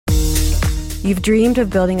You've dreamed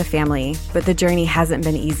of building a family, but the journey hasn't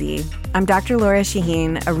been easy. I'm Dr. Laura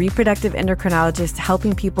Shaheen, a reproductive endocrinologist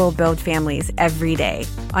helping people build families every day.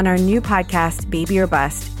 On our new podcast, Baby or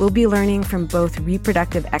Bust, we'll be learning from both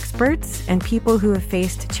reproductive experts and people who have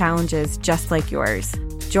faced challenges just like yours.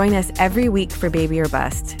 Join us every week for Baby or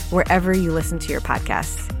Bust, wherever you listen to your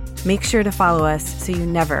podcasts. Make sure to follow us so you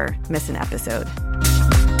never miss an episode.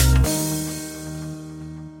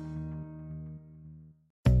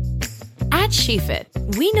 At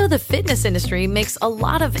SheFit, we know the fitness industry makes a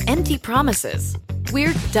lot of empty promises.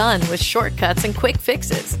 We're done with shortcuts and quick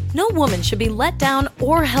fixes. No woman should be let down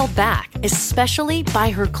or held back, especially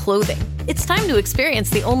by her clothing. It's time to experience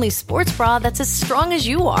the only sports bra that's as strong as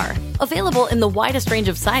you are. Available in the widest range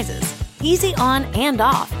of sizes, easy on and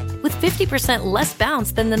off, with 50% less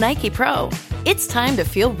bounce than the Nike Pro. It's time to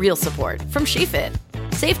feel real support from SheFit.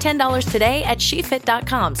 Save $10 today at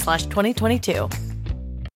shefit.com/2022.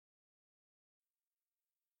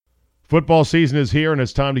 Football season is here, and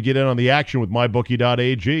it's time to get in on the action with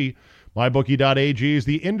MyBookie.ag. MyBookie.ag is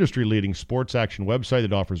the industry-leading sports action website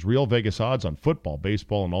that offers real Vegas odds on football,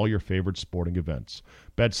 baseball, and all your favorite sporting events.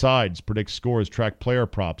 Bet sides, predict scores, track player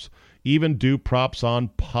props, even do props on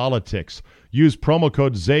politics. Use promo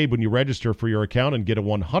code ZABE when you register for your account and get a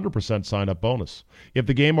 100% sign-up bonus. If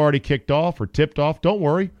the game already kicked off or tipped off, don't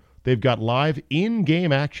worry. They've got live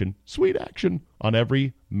in-game action, sweet action, on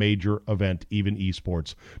every major event, even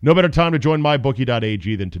esports. No better time to join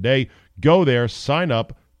MyBookie.ag than today. Go there, sign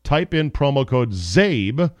up, type in promo code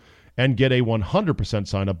ZABE, and get a 100%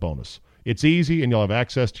 sign-up bonus. It's easy, and you'll have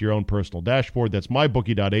access to your own personal dashboard. That's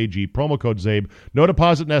MyBookie.ag, promo code ZABE. No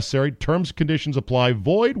deposit necessary. Terms, conditions apply.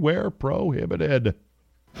 Void where prohibited.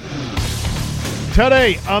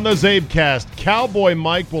 Today on the ZabeCast, Cowboy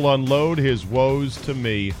Mike will unload his woes to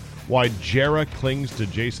me. Why Jarrah clings to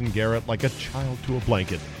Jason Garrett like a child to a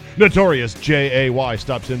blanket. Notorious J.A.Y.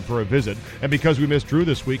 stops in for a visit. And because we missed Drew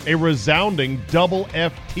this week, a resounding double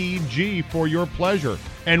FTG for your pleasure.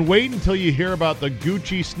 And wait until you hear about the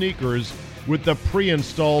Gucci sneakers with the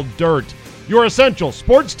pre-installed dirt. Your essential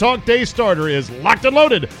sports talk day starter is locked and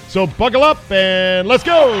loaded. So buckle up and let's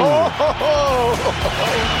go!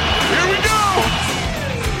 Here we go!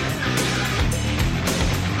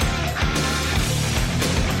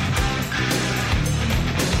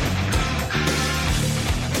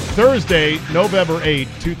 Thursday, November 8,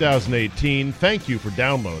 2018. Thank you for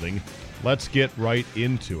downloading. Let's get right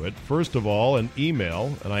into it. First of all, an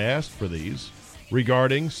email, and I asked for these,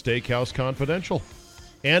 regarding Steakhouse Confidential.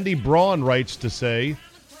 Andy Braun writes to say,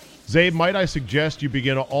 Zabe, might I suggest you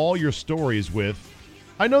begin all your stories with,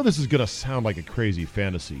 I know this is going to sound like a crazy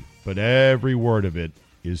fantasy, but every word of it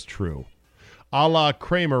is true. A la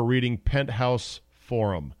Kramer reading Penthouse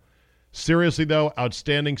Forum. Seriously, though,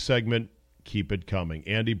 outstanding segment. Keep it coming.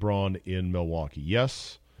 Andy Braun in Milwaukee.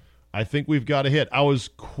 Yes, I think we've got a hit. I was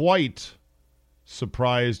quite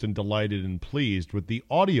surprised and delighted and pleased with the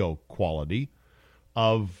audio quality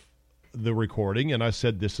of the recording, and I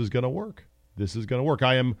said, this is going to work. This is going to work.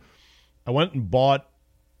 I went and bought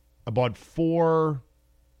 4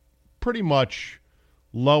 pretty much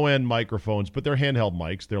low-end microphones, but they're handheld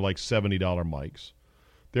mics. They're like $70 mics.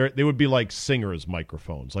 They would be like singers'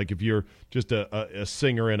 microphones. Like if you're just a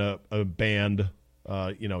singer in a band,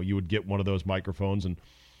 you would get one of those microphones. And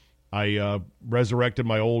I resurrected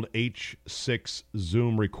my old H6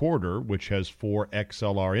 Zoom recorder, which has 4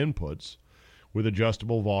 XLR inputs with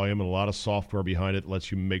adjustable volume and a lot of software behind it that lets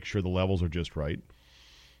you make sure the levels are just right.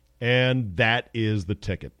 And that is the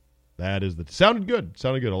ticket. Sounded good.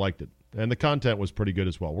 I liked it. And the content was pretty good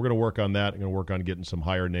as well. We're going to work on that. I'm going to work on getting some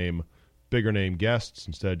bigger name guests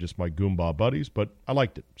instead of just my Goomba buddies, but I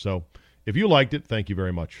liked it. So if you liked it, thank you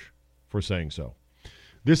very much for saying so.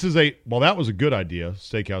 That was a good idea,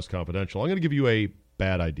 Steakhouse Confidential. I'm going to give you a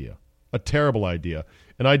bad idea, a terrible idea,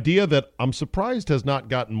 an idea that I'm surprised has not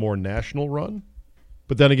gotten more national run,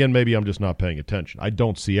 but then again, maybe I'm just not paying attention. I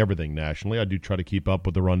don't see everything nationally. I do try to keep up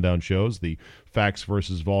with the rundown shows, the facts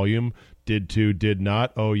versus volume, did to, did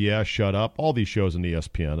not, oh yeah, shut up, all these shows on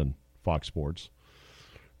ESPN and Fox Sports.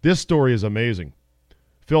 This story is amazing.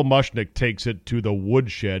 Phil Mushnick takes it to the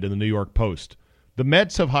woodshed in the New York Post. The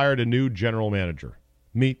Mets have hired a new general manager.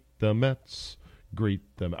 Meet the Mets, greet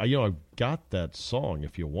them. I've got that song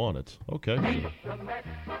if you want it. Okay.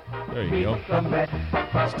 There you go.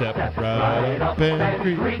 Step right up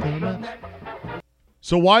and greet the Mets.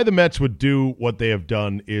 So why the Mets would do what they have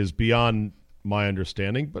done is beyond my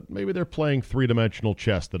understanding, but maybe they're playing three-dimensional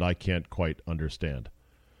chess that I can't quite understand.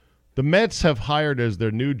 The Mets have hired as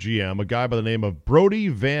their new GM a guy by the name of Brodie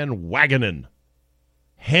Van Wagenen.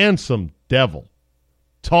 Handsome devil.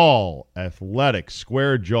 Tall, athletic,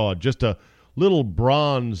 square-jawed, just a little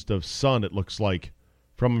bronzed of sun, it looks like,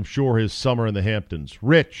 from, I'm sure, his summer in the Hamptons.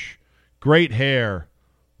 Rich, great hair,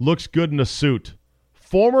 looks good in a suit.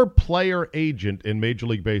 Former player agent in Major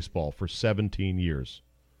League Baseball for 17 years.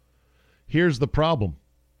 Here's the problem.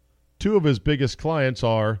 Two of his biggest clients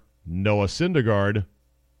are Noah Syndergaard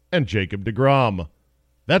and Jacob deGrom.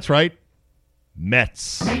 That's right,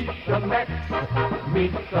 Mets. Meet the Mets,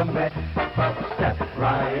 meet the Mets, step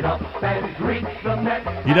right up and greet the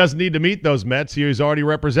Mets. He doesn't need to meet those Mets. He's already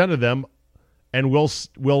represented them and will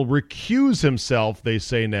recuse himself, they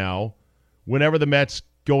say now, whenever the Mets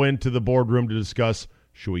go into the boardroom to discuss,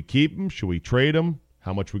 should we keep him, should we trade him,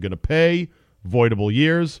 how much we're going to pay, voidable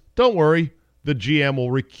years. Don't worry, the GM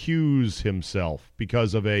will recuse himself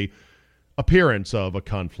because of a appearance of a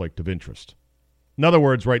conflict of interest. In other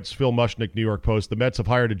words, writes Phil Mushnick, New York Post, the Mets have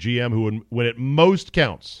hired a GM who, when it most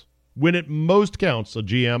counts, a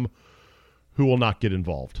GM who will not get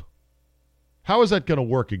involved. How is that going to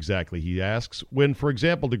work exactly, he asks, when, for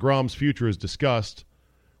example, deGrom's future is discussed?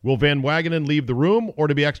 Will Van Wagenen leave the room, or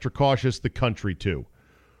to be extra cautious, the country too?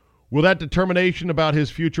 Will that determination about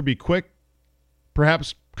his future be quick,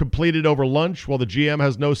 perhaps completed over lunch while the GM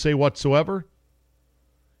has no say whatsoever?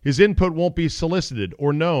 His input won't be solicited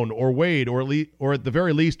or known or weighed or at the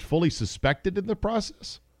very least fully suspected in the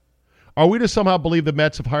process? Are we to somehow believe the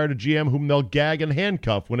Mets have hired a GM whom they'll gag and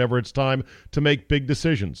handcuff whenever it's time to make big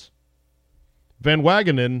decisions? Van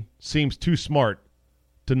Wagenen seems too smart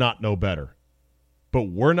to not know better. But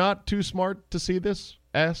we're not too smart to see this,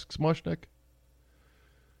 asks Mushnick.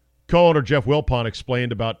 Co-owner Jeff Wilpon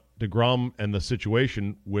explained about deGrom and the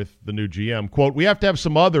situation with the new GM. Quote, we have to have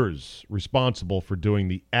some others responsible for doing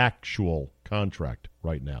the actual contract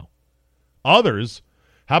right now. Others?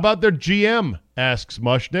 How about their GM, asks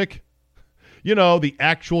Mushnick. You know, the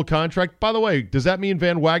actual contract. By the way, does that mean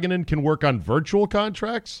Van Wagenen can work on virtual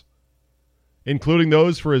contracts? Including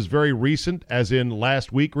those for his very recent, as in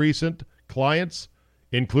last week recent, clients,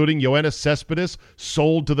 including Yoenis Cespedes,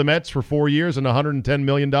 sold to the Mets for 4 years and $110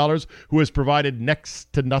 million, who has provided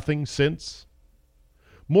next to nothing since?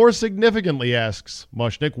 More significantly, asks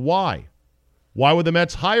Mushnick, why? Why would the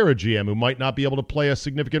Mets hire a GM who might not be able to play a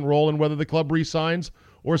significant role in whether the club re-signs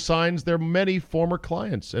or signs their many former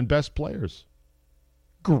clients and best players?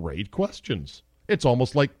 Great questions. It's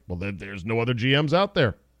almost like, well, there's no other GMs out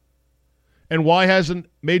there. And why hasn't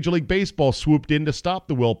Major League Baseball swooped in to stop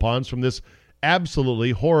the Wilpons from this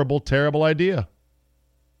absolutely horrible, terrible idea?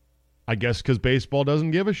 I guess because baseball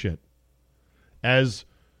doesn't give a shit. As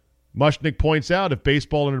Mushnick points out, if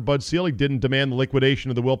baseball under Bud Selig didn't demand the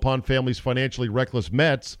liquidation of the Wilpon family's financially reckless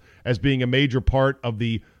Mets as being a major part of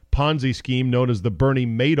the Ponzi scheme known as the Bernie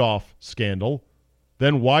Madoff scandal,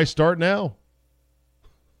 then why start now?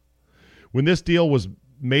 When this deal was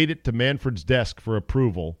made it to Manfred's desk for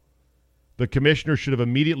approval, the commissioner should have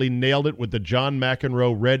immediately nailed it with the John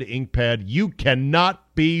McEnroe red ink pad, "You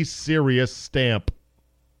cannot be serious" stamp.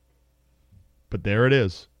 But there it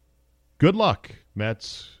is. Good luck,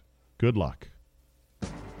 Mets. Good luck.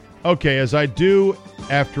 Okay, as I do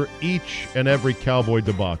after each and every Cowboy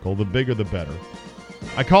debacle, the bigger the better,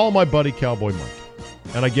 I call my buddy Cowboy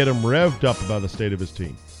Mike, and I get him revved up about the state of his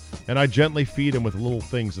team. And I gently feed him with little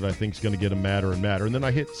things that I think is going to get him madder and madder. And then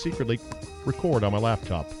I hit secretly record on my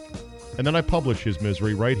laptop. And then I publish his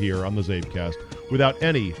misery right here on the Zabecast without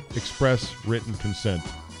any express written consent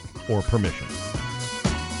or permission.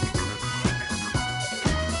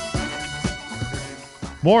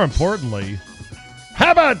 More importantly,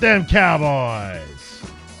 how about them Cowboys?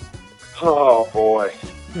 Oh, boy.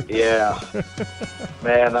 Yeah.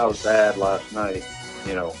 Man, that was bad last night.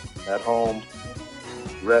 You know, at home,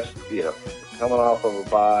 rest, coming off of a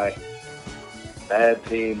bye, bad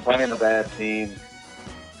team, playing a bad team.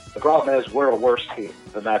 The problem is we're a worse team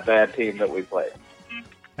than that bad team that we played.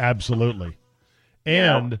 Absolutely.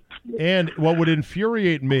 And what would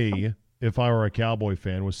infuriate me if I were a Cowboy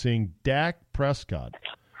fan was seeing Dak Prescott,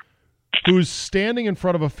 who's standing in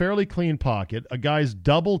front of a fairly clean pocket, a guy's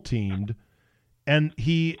double-teamed, and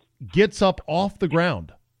he gets up off the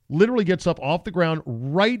ground, literally gets up off the ground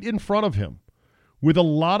right in front of him with a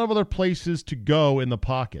lot of other places to go in the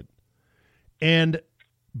pocket, and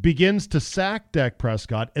begins to sack Dak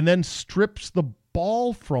Prescott and then strips the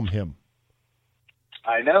ball from him.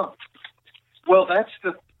 I know. Well, there's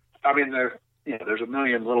a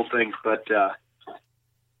million little things, but,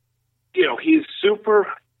 he's super,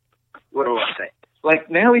 what do I say? Like,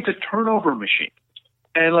 now he's a turnover machine.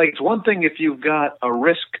 And, it's one thing if you've got a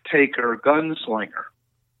risk-taker gunslinger,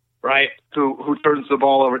 right, who turns the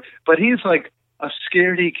ball over. But he's like a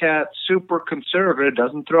scaredy cat, super conservative,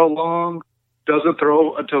 doesn't throw long, doesn't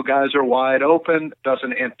throw until guys are wide open,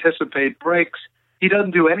 doesn't anticipate breaks. He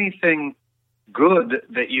doesn't do anything good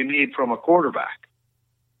that you need from a quarterback.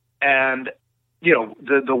 And, you know,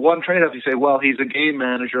 the one trade-off, you say, well, he's a game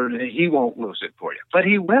manager and he won't lose it for you. But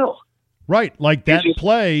he will. Right. Like that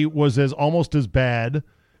play was almost as bad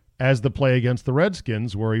as the play against the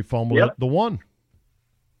Redskins where he fumbled at the one.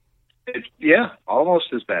 Yeah,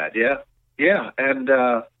 almost as bad. Yeah. Yeah. And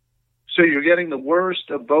so you're getting the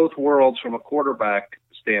worst of both worlds from a quarterback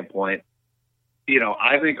standpoint. You know,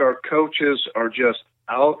 I think our coaches are just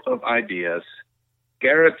out of ideas.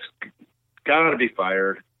 Garrett's got to be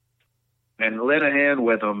fired, and Linehan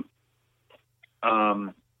with him.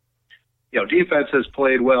 You know, defense has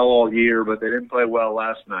played well all year, but they didn't play well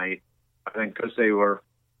last night. I think because they were,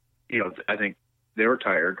 you know, I think they were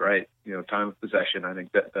tired, right? You know, time of possession, I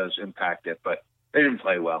think that does impact it, but they didn't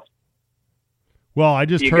play well. Well, I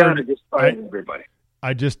just you heard. You got to just fire everybody.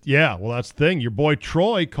 Well, that's the thing. Your boy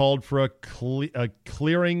Troy called for clear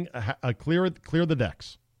the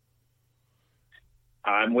decks.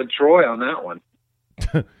 I'm with Troy on that one.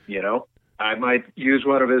 You know, I might use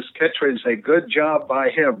one of his catchphrases and say, "Good job by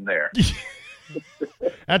him there."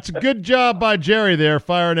 That's a good job by Jerry there,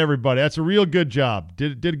 firing everybody. That's a real good job.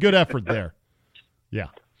 Did a good effort there. Yeah.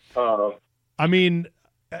 I mean,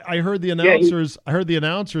 I heard the announcers. I heard the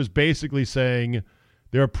announcers basically saying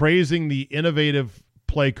they're praising the innovative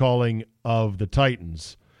play calling of the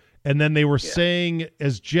Titans, and then they were saying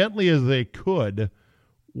as gently as they could,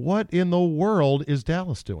 "What in the world is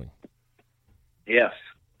Dallas doing?" Yes,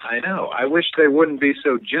 I know. I wish they wouldn't be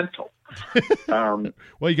so gentle. Well,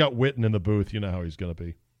 you got Witten in the booth. You know how he's going to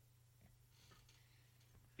be.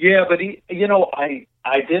 Yeah, but I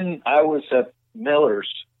was at Miller's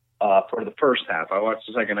for the first half. I watched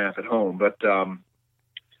the second half at home, but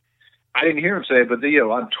I didn't hear him say it. But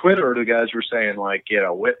on Twitter, the guys were saying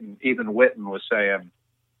Witten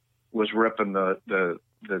was ripping the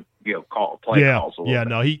play calls a little bit.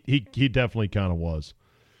 No, he definitely kind of was.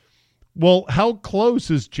 Well, how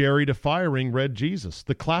close is Jerry to firing Red Jesus,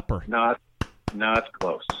 the clapper? Not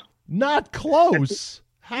close. Not close?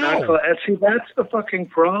 How? See, that's the fucking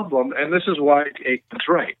problem, and this is why Aiken's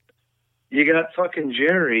right. You got fucking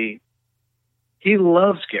Jerry. He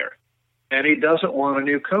loves Garrett, and he doesn't want a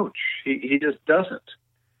new coach. He just doesn't.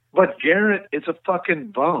 But Garrett is a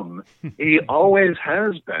fucking bum. He always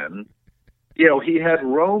has been. You know, he had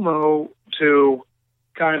Romo to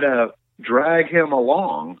kind of drag him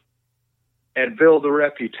along and build a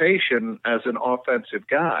reputation as an offensive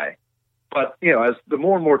guy. But, as the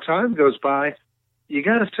more and more time goes by, you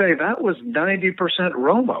got to say that was 90%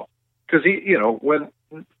 Romo. Because when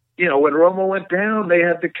Romo went down, they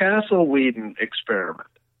had the Castle-Weeden experiment.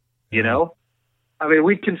 I mean,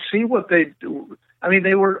 we can see what they do. I mean,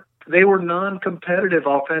 they were non-competitive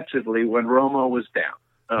offensively when Romo was down.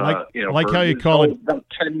 Like how you call it,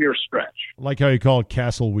 10-year stretch. Like how you call it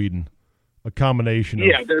Castle-Weeden, a combination.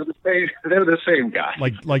 Yeah, they're the same guy.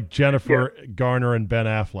 Like Jennifer Garner and Ben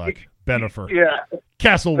Affleck. Benifer. Yeah.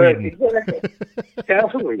 Castle-Weeden.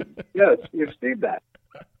 Castle-Weeden. Yes, you've seen that.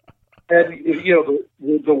 And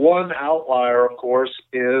the one outlier, of course,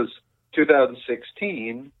 is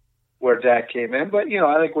 2016, where Dak came in. But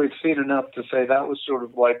I think we've seen enough to say that was sort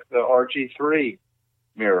of like the RG3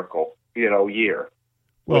 miracle, year.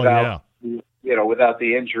 Well, without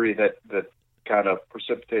the injury that kind of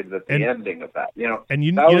precipitated at the ending of that.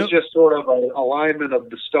 And that was just sort of an alignment of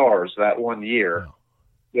the stars that one year. Yeah.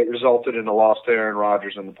 It resulted in a loss to Aaron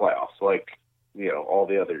Rodgers in the playoffs, like all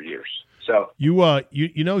the other years. So you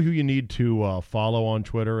know who you need to follow on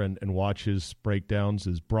Twitter and watch his breakdowns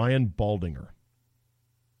is Brian Baldinger.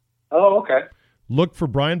 Oh, okay. Look for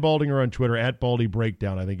Brian Baldinger on Twitter at Baldy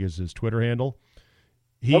Breakdown. I think is his Twitter handle.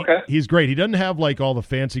 He's great. He doesn't have like all the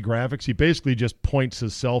fancy graphics. He basically just points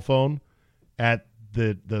his cell phone at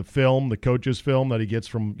the film, the coach's film that he gets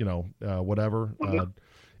from whatever. Mm-hmm.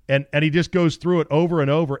 And he just goes through it over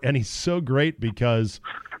and over, and he's so great because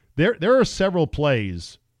there are several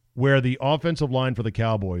plays where the offensive line for the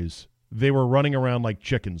Cowboys, they were running around like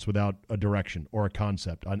chickens without a direction or a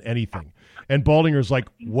concept on anything. And Baldinger's like,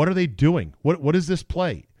 what are they doing? What is this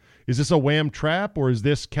play? Is this a wham trap or is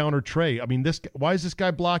this counter tray? I mean, why is this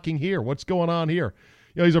guy blocking here? What's going on here?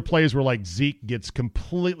 These are plays where like Zeke gets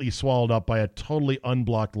completely swallowed up by a totally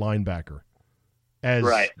unblocked linebacker.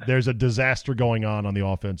 There's a disaster going on the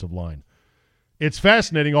offensive line. It's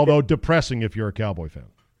fascinating, although depressing if you're a Cowboy fan.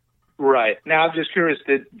 Right. Now, I'm just curious,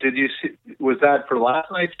 did you see, was that for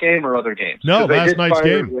last night's game or other games? No, last night's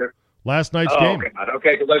game. Last night's game.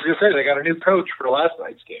 Okay, because I was going to say, they got a new coach for last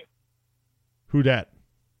night's game. Who dat?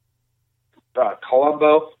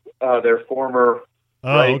 Colombo, their former...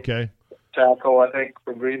 Oh, right? Okay. tackle, I think,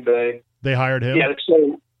 from Green Bay. They hired him? Yeah,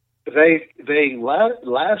 so they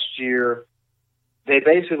last year, they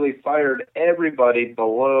basically fired everybody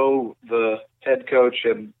below the head coach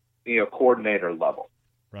and, coordinator level.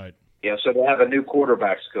 Right. Yeah, so they have a new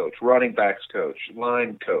quarterbacks coach, running backs coach,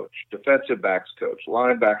 line coach, defensive backs coach,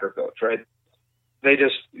 linebacker coach, right? They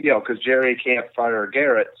just, because Jerry can't fire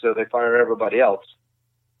Garrett, so they fire everybody else.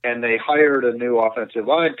 And they hired a new offensive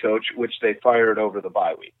line coach, which they fired over the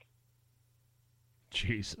bye week.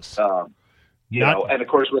 Jesus. And of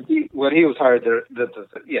course, when he was hired,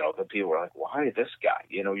 the people were like, "Why this guy?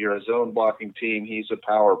 You're a zone blocking team. He's a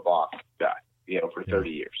power block guy. For 30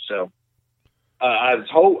 years." So I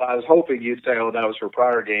was hoping you'd say, "Oh, that was for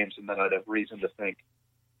prior games," and then I'd have reason to think,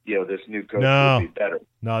 this new coach would be better.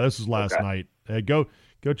 No, this was last night. Hey, go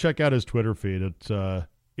check out his Twitter feed.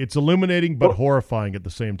 It's illuminating but horrifying at the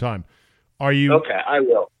same time. Are you okay? I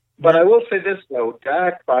will. But I will say this, though.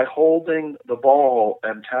 Dak, by holding the ball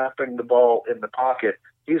and tapping the ball in the pocket,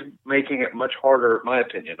 he's making it much harder, in my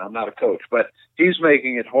opinion. I'm not a coach, but he's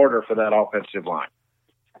making it harder for that offensive line.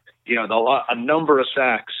 A number of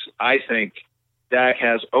sacks, I think Dak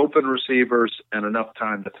has open receivers and enough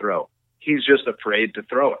time to throw. He's just afraid to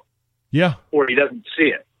throw it. Yeah. Or he doesn't see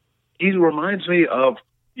it. He reminds me of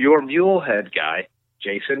your mulehead guy,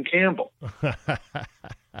 Jason Campbell,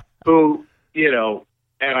 who,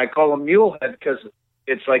 and I call him mulehead because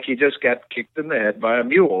it's like he just got kicked in the head by a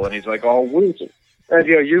mule, and he's like all woozy. And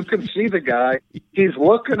you can see the guy. He's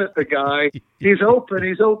looking at the guy. He's open.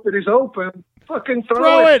 Fucking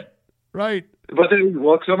throw it. Right. But then he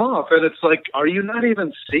looks him off, and it's like, are you not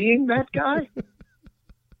even seeing that guy?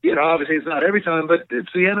 Obviously it's not every time, but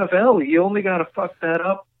it's the NFL. You only got to fuck that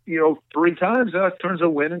up, 3 times. That turns a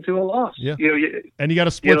win into a loss. Yeah. And you got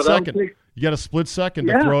a split second. You got a split second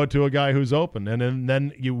to throw it to a guy who's open, and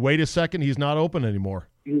then you wait a second. He's not open anymore.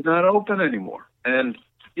 And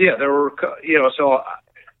there were, so,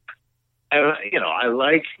 I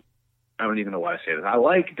like. I don't even know why I say this. I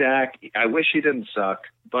like Dak. I wish he didn't suck,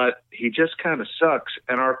 but he just kind of sucks.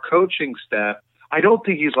 And our coaching staff, I don't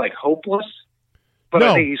think he's like hopeless, but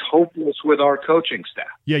I think he's hopeless with our coaching staff.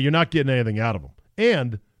 Yeah, you're not getting anything out of him.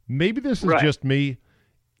 And maybe this is just me.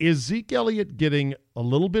 Is Zeke Elliott getting a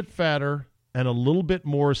little bit fatter and a little bit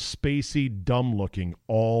more spacey, dumb looking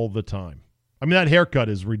all the time? I mean, that haircut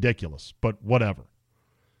is ridiculous, but whatever.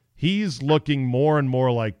 He's looking more and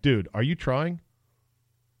more like, dude, are you trying?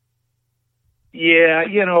 Yeah,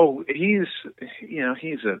 he's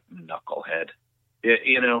a knucklehead,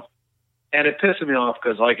 and it pisses me off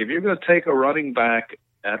because, like, if you're going to take a running back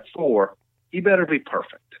at 4, he better be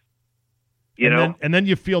perfect, And then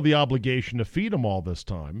you feel the obligation to feed him all this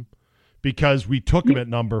time because we took him at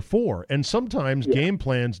number 4. And sometimes game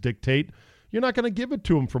plans dictate you're not going to give it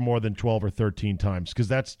to him for more than 12 or 13 times because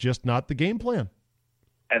that's just not the game plan.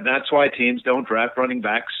 And that's why teams don't draft running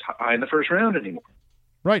backs high in the first round anymore.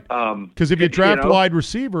 Right. Because if you draft wide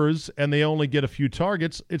receivers and they only get a few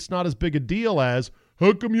targets, it's not as big a deal as,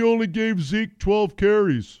 how come you only gave Zeke 12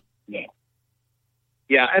 carries? Yeah.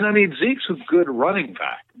 Yeah, and I mean, Zeke's a good running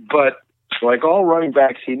back, but like all running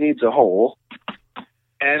backs, he needs a hole.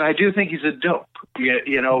 And I do think he's a dope. He's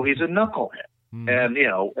a knucklehead. And,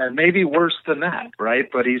 and maybe worse than that, right?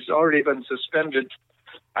 But he's already been suspended.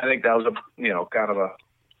 I think that was kind of a...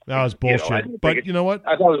 That was bullshit. But you know what?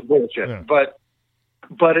 I thought it was bullshit. Yeah. But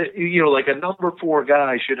like a number 4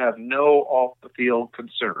 guy should have no off-the-field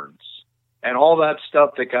concerns. And all that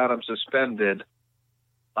stuff that got him suspended,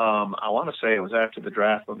 I want to say it was after the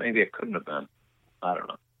draft, but maybe it couldn't have been. I don't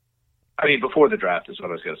know. I mean, before the draft is what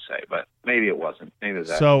I was going to say, but maybe it wasn't. Maybe it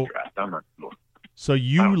was after the draft. I'm not sure. So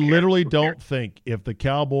you literally don't think if the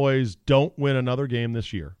Cowboys don't win another game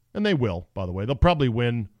this year, and they will, by the way, they'll probably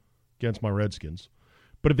win against my Redskins,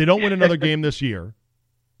 but if they don't win another game this year,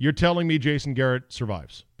 you're telling me Jason Garrett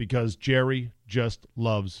survives because Jerry just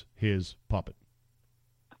loves his puppet.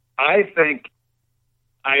 I think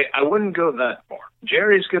I wouldn't go that far.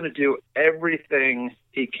 Jerry's going to do everything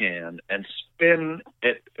he can and spin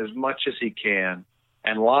it as much as he can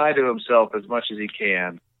and lie to himself as much as he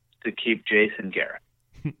can to keep Jason Garrett.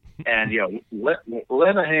 And,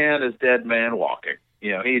 Linehan is dead man walking.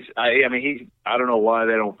 I don't know why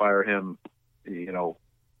they don't fire him,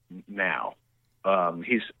 now.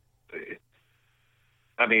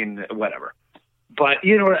 Whatever. But,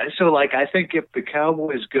 so I think if the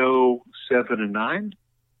Cowboys go 7-9,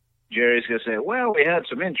 Jerry's going to say, well, we had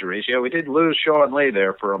some injuries. Yeah, we did lose Sean Lee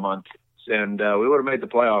there for a month, and we would have made the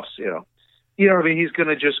playoffs, He's going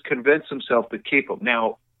to just convince himself to keep them.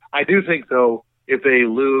 Now, I do think, though, if they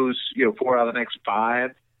lose, 4 out of the next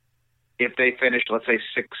 5, if they finish, let's say,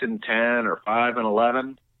 6-10 or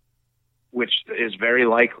 5-11, which is very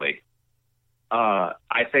likely,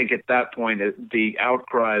 I think at that point the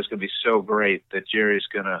outcry is going to be so great that Jerry's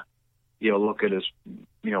going to, look at his,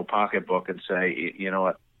 pocketbook and say, you know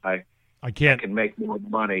what, I can make more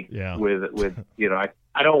money with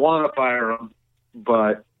I don't want to fire him,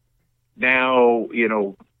 but now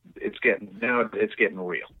it's getting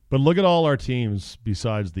real. But look at all our teams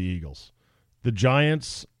besides the Eagles. The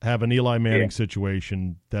Giants have an Eli Manning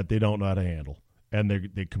situation that they don't know how to handle, and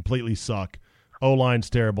they completely suck. O-line's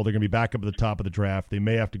terrible. They're going to be back up at the top of the draft. They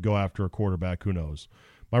may have to go after a quarterback. Who knows?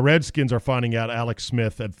 My Redskins are finding out Alex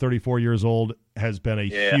Smith at 34 years old has been a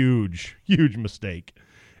huge, huge mistake.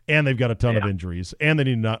 And they've got a ton of injuries. And they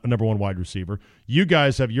need a number one wide receiver. You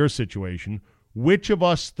guys have your situation. Which of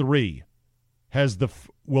us three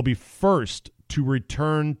will be first to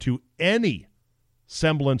return to any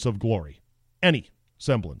semblance of glory? Any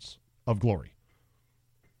semblance of glory.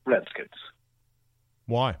 Redskins.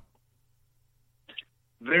 Why?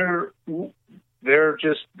 They're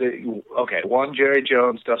just one, Jerry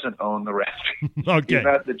Jones doesn't own the Redskins. Okay. He's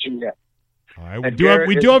not the GM. All right.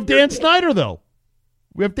 We do have Dan Snyder, though.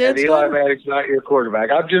 We have Dan Snyder. Eli Manning's not your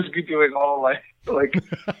quarterback. I'm just doing all the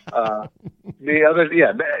other.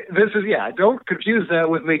 Yeah, this is Don't confuse that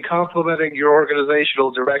with me complimenting your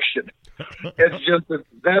organizational direction. It's just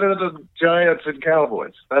that are the Giants and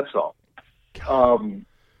Cowboys. That's all.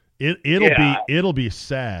 It'll be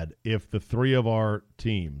sad if the three of our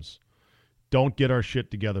teams don't get our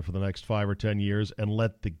shit together for the next 5 or 10 years and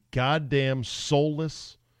let the goddamn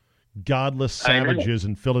soulless, godless savages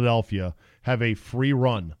in Philadelphia have a free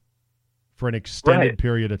run for an extended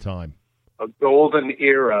period of time. A golden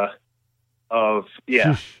era of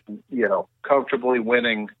comfortably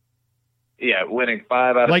winning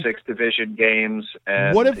 5 out of 6 division games.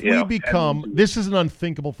 And what if we become? This is an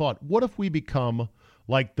unthinkable thought. What if we become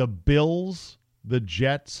like the Bills, the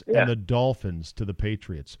Jets, and the Dolphins to the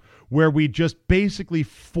Patriots, where we just basically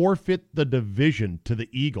forfeit the division to the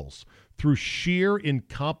Eagles through sheer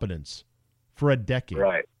incompetence for a decade?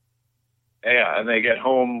 Right. Yeah, and they get the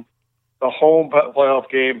home playoff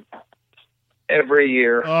game every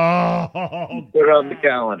year. Oh, put it on the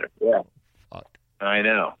calendar. Yeah. Fuck. I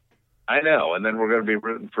know. And then we're going to be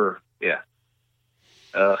rooting for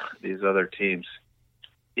these other teams.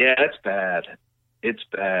 Yeah, it's bad. It's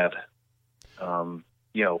bad.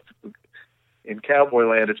 In Cowboy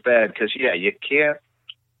land, it's bad because you can't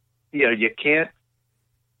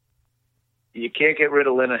get rid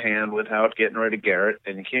of Linehan without getting rid of Garrett,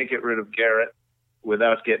 and you can't get rid of Garrett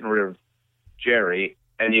without getting rid of Jerry,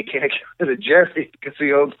 and you can't get rid of Jerry because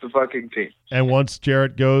he owns the fucking team. And once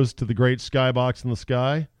Jarrett goes to the great skybox in the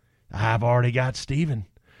sky, I've already got Steven.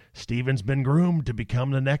 Steven's been groomed to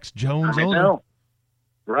become the next Jones owner. I know.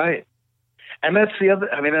 Right. And that's the other.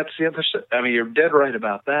 You're dead right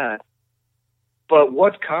about that. But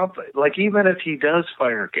even if he does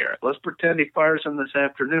fire Garrett, let's pretend he fires him this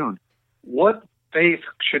afternoon. What faith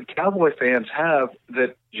should Cowboy fans have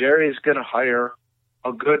that Jerry's going to hire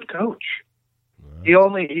a good coach? He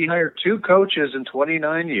hired 2 coaches in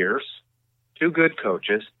 29 years, 2 good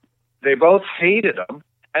coaches. They both hated him,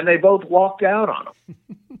 and they both walked out on him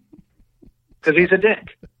because he's a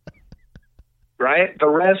dick. Right? The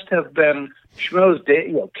rest have been schmoes.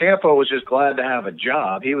 Campo was just glad to have a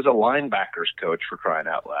job. He was a linebackers coach, for crying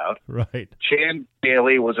out loud. Right. Chan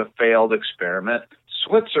Bailey was a failed experiment.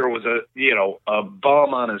 Switzer was a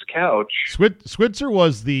bum on his couch. Switzer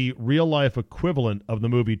was the real life equivalent of the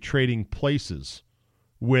movie Trading Places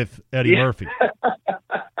with Eddie Murphy.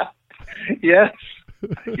 Yes.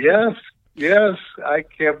 I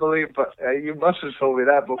can't believe, but you must have told me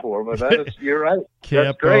that before. But you're right.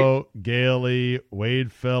 Campo, Gailey,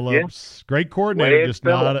 Wade Phillips, great coordinator, just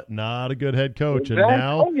not a good head coach.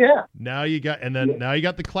 Exactly. And now you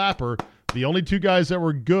got the Clapper. The only 2 guys that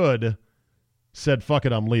were good said, "Fuck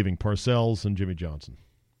it, I'm leaving." Parcells and Jimmy Johnson.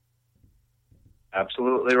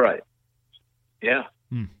 Absolutely right. Yeah.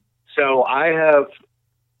 So I have.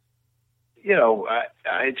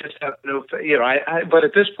 I just have no, but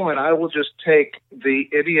at this point, I will just take the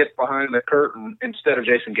idiot behind the curtain instead of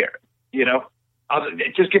Jason Garrett.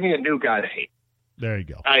 Just give me a new guy to hate. There you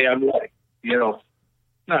go. I'm like,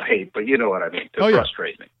 not hate, but you know what I mean, to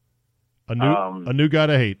frustrate me. A new guy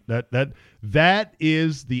to hate. That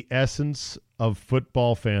is the essence of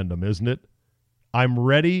football fandom, isn't it? I'm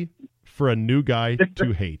ready for a new guy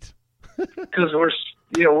to hate. Because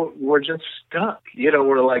we're just stuck.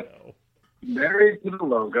 We're like married to the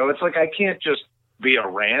logo. It's like I can't just be a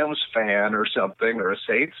Rams fan or something or a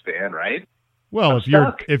Saints fan, right? Well,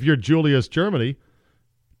 if you're Julius Germany,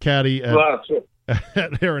 caddy at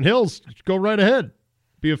Aaron Hills, go right ahead.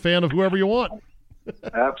 Be a fan of whoever you want.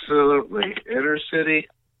 Absolutely. Inner city,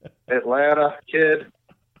 Atlanta kid.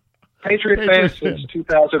 Patriot fan since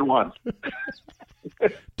 2001.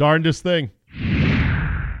 Darndest thing.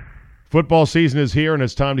 Football season is here, and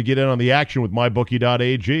it's time to get in on the action with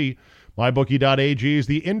MyBookie.ag. MyBookie.ag is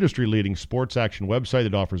the industry-leading sports action website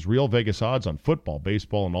that offers real Vegas odds on football,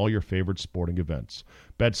 baseball, and all your favorite sporting events.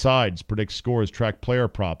 Bet sides, predict scores, track player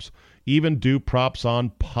props, even do props on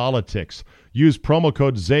politics. Use promo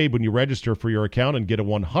code ZABE when you register for your account and get a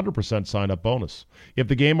 100% sign-up bonus. If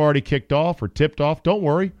the game already kicked off or tipped off, don't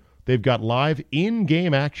worry. They've got live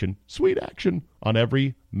in-game action, sweet action, on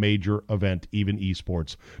every major event, even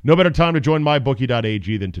esports. No better time to join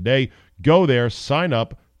MyBookie.ag than today. Go there, sign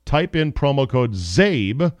up, type in promo code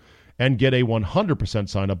ZABE, and get a 100%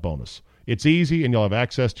 sign-up bonus. It's easy, and you'll have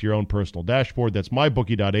access to your own personal dashboard. That's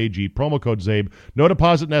MyBookie.ag, promo code ZABE. No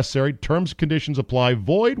deposit necessary. Terms and conditions apply.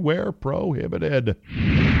 Void where prohibited.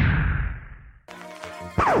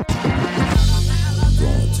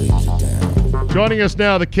 Joining us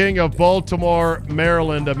now, the king of Baltimore,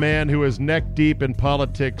 Maryland, a man who is neck-deep in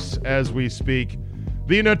politics as we speak,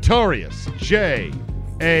 the notorious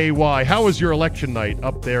J.A.Y. How was your election night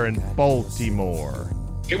up there in Baltimore?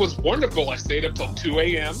 It was wonderful. I stayed up till 2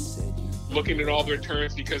 a.m. looking at all the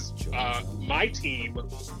returns because my team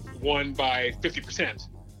won by 50%.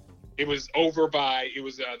 It was over by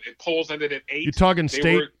polls ended at 8. You talking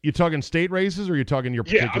state races, or you talking your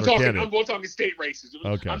particular candidate? I'm talking state races.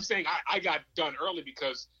 Okay. I'm saying I got done early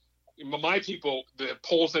because my people, the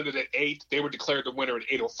polls ended at 8. They were declared the winner at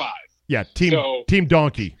 8:05. Yeah, team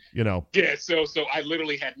donkey, you know. Yeah, so I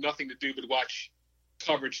literally had nothing to do but watch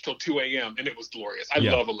coverage till 2 a.m. and it was glorious. I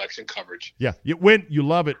love election coverage. Yeah, you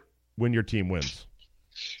love it when your team wins.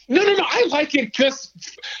 No. I like it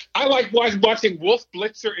just. I like watching Wolf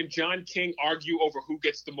Blitzer and John King argue over who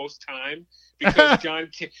gets the most time because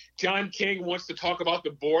John King wants to talk about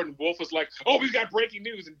the board and Wolf is like, "Oh, we've got breaking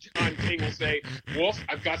news," and John King will say, "Wolf,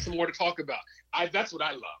 I've got some more to talk about." That's what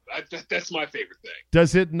I love. That's my favorite thing.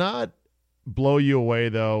 Does it not blow you away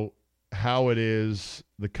though how it is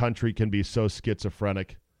the country can be so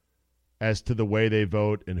schizophrenic as to the way they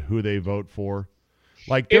vote and who they vote for?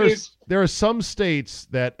 Like there are some states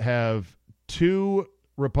that have 2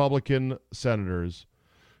 Republican senators,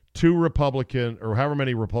 2 Republican or however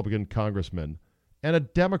many Republican congressmen, and a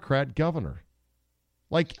Democrat governor.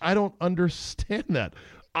 Like, I don't understand that.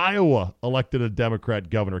 Iowa elected a Democrat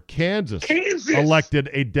governor. Kansas elected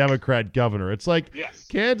a Democrat governor. It's like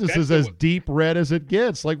Kansas is as deep red as it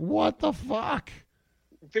gets. Like, what the fuck?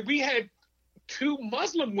 We had 2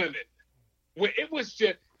 Muslim women. It was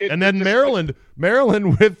just... And then Maryland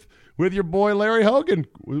with your boy Larry Hogan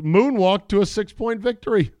moonwalked to a 6-point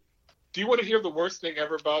victory. Do you want to hear the worst thing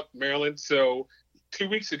ever about Maryland? So 2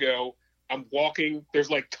 weeks ago, I'm walking. There's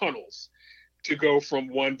like tunnels to go from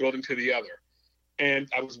one building to the other. And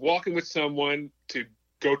I was walking with someone to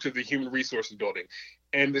go to the human resources building.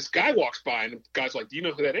 And this guy walks by, and the guy's like, "Do you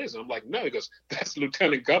know who that is?" And I'm like, "No." He goes, "That's the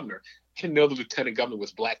lieutenant governor." I didn't know the lieutenant governor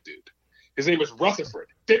was black dude. His name was Rutherford.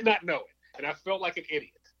 Did not know it. And I felt like an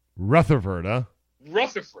idiot. Rutherford, huh?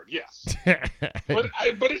 Rutherford, yes. but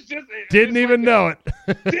it's just... Didn't even know it.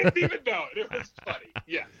 Didn't even know it. It was funny,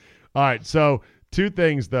 yeah. All right, so 2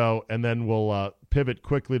 things, though, and then we'll pivot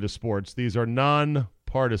quickly to sports. These are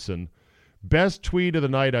non-partisan. Best tweet of the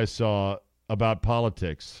night I saw about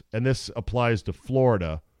politics, and this applies to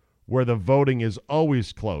Florida, where the voting is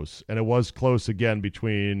always close, and it was close again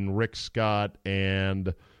between Rick Scott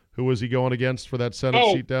and... Who was he going against for that Senate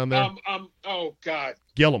seat down there? Oh, God.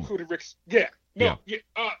 Gillum. Who did Rick... Yeah. No. Yeah.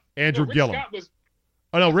 Andrew Gillum.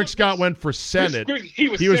 Rick Scott went for Senate. He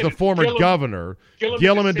was the former governor.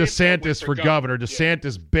 Gillum and DeSantis for governor.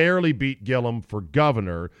 DeSantis barely beat Gillum for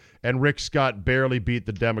governor, and Rick Scott barely beat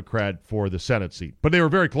the Democrat for the Senate seat. But they were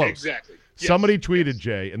very close. Exactly. Yes. Somebody tweeted,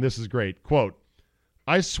 Jay, and this is great, quote,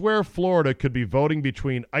 "I swear Florida could be voting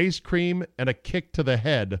between ice cream and a kick to the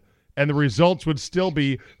head, and the results would still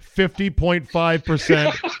be 50.5%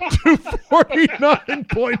 to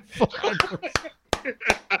 49.5%.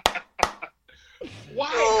 Wow.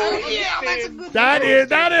 Oh, yeah, that's a good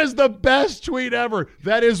that is the best tweet ever.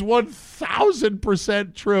 That is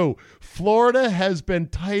 1,000% true. Florida has been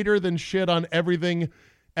tighter than shit on everything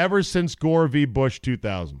ever since Gore v. Bush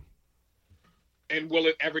 2000. And will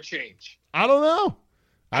it ever change? I don't know.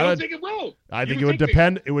 I don't think it will. I think it would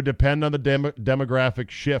depend. It would depend on the demographic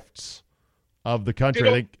shifts of the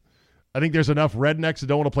country. I think there's enough rednecks that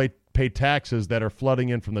don't want to pay taxes that are flooding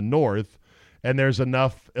in from the north, and there's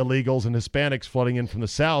enough illegals and Hispanics flooding in from the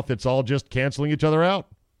south. It's all just canceling each other out.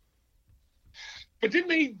 But didn't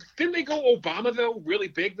they go Obama though? Really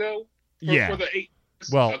big though? For the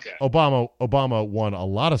Well, Okay. Obama won a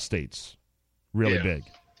lot of states really Yeah. big,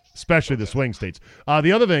 especially the swing states.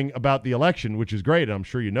 The other thing about the election, which is great, and I'm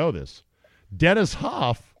sure you know this, Dennis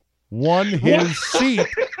Hoff won his seat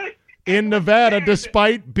in Nevada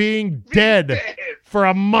despite being dead for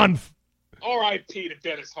a month. R.I.P. to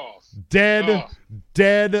Dennis Hoff.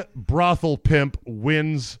 Dead brothel pimp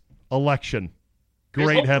wins election. There's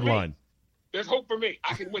Great hope for headline. me. There's hope for me.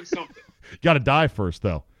 I can win something. Got to die first,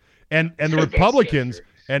 though. And the That's Republicans true.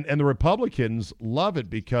 and the Republicans love it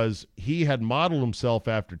because he had modeled himself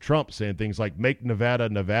after Trump, saying things like "Make Nevada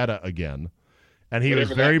Nevada again," and he Whatever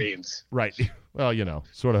was very that means. right. Well,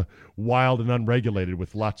 sort of wild and unregulated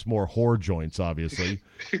with lots more whore joints. Obviously,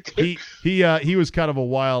 he was kind of a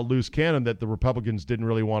wild, loose cannon that the Republicans didn't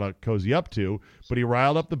really want to cozy up to. But he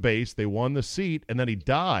riled up the base. They won the seat, and then he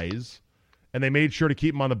dies. And they made sure to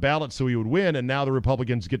keep him on the ballot so he would win, and now the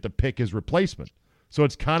Republicans get to pick his replacement. So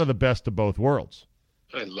it's kind of the best of both worlds.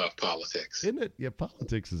 I love politics. Isn't it? Yeah,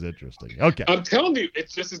 politics is interesting. Okay. I'm telling you,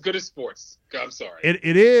 it's just as good as sports. I'm sorry.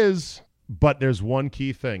 It is, but there's one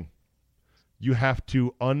key thing. You have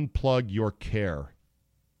to unplug your care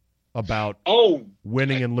about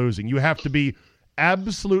winning and losing. You have to be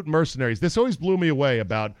absolute mercenaries. This always blew me away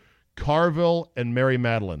about Carville and Mary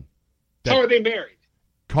Madeline. How are they married?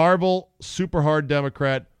 Carville, super hard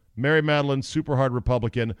Democrat. Mary Madeline, super hard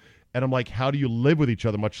Republican. And I'm like, how do you live with each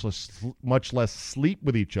other, much less sleep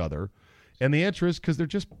with each other? And the answer is because they're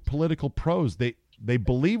just political pros. They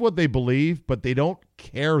believe what they believe, but they don't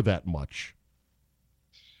care that much.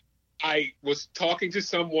 I was talking to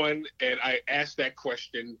someone, and I asked that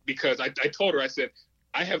question because I told her, I said,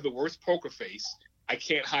 I have the worst poker face. I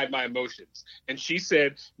can't hide my emotions. And she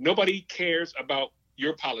said, nobody cares about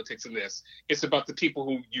your politics in this. It's about the people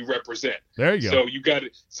who you represent. There you go. So you got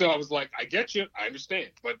it. So I was like, I get you. I understand.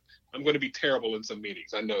 But I'm going to be terrible in some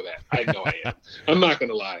meetings. I know that. I know I am. I'm not going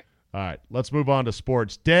to lie. All right, let's move on to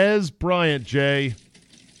sports. Dez Bryant, Jay,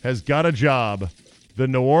 has got a job. The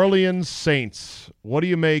New Orleans Saints. What do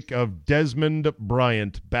you make of Desmond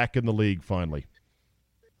Bryant back in the league finally?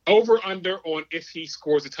 Over, under on if he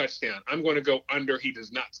scores a touchdown. I'm going to go under. He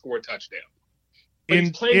does not score a touchdown. But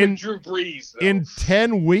he's playing with Drew Brees, though. In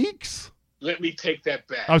 10 weeks? Let me take that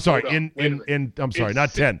back. I'm sorry.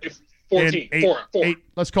 Not 10. It's 14. Four. Eight,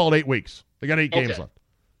 let's call it 8 weeks. They got 8 games left.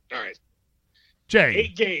 All right. Jay.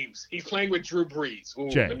 8 games. He's playing with Drew Brees. Ooh,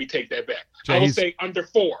 Jay. Let me take that back. Jay, I will say under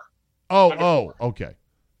 4. Okay.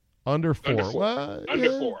 Under 4. Under 4. Well,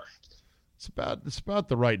 Under yeah, 4. It's about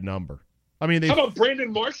the right number. I mean, how about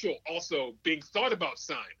Brandon Marshall also being thought about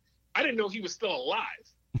signed? I didn't know he was still alive.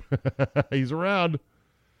 He's around.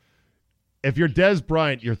 If you're Dez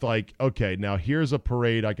Bryant, you're like, okay, now here's a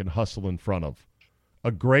parade I can hustle in front of.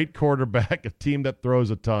 A great quarterback, a team that throws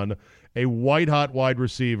a ton, a white-hot wide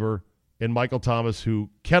receiver in Michael Thomas who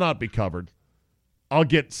cannot be covered. I'll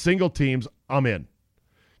get single teams. I'm in.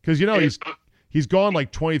 Because, he's gone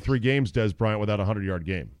like 23 games, Dez Bryant, without a 100-yard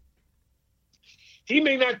game. He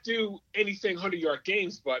may not do anything 100-yard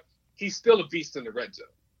games, but he's still a beast in the red zone.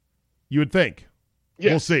 You would think. Yes.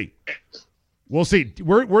 We'll see. We'll see.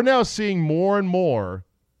 We're now seeing more and more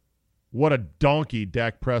what a donkey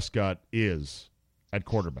Dak Prescott is at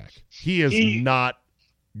quarterback. He is not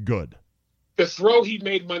good. The throw he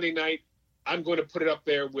made Monday night, I'm going to put it up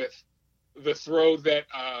there with the throw that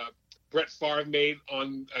Brett Favre made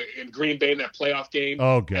in Green Bay in that playoff game.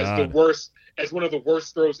 Oh, God. As one of the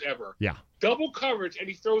worst throws ever. Yeah. Double coverage, and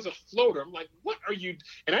he throws a floater. I'm like, what are you?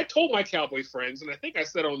 And I told my Cowboy friends, and I think I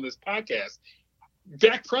said on this podcast,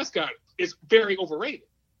 Dak Prescott is very overrated.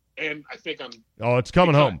 And I think it's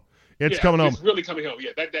coming home. It's coming home. It's really coming home.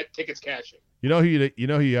 Yeah, that ticket's cashing. You know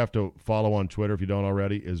who you have to follow on Twitter if you don't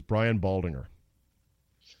already is Brian Baldinger.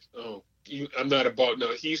 Oh, I'm not about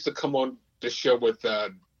no. He used to come on the show with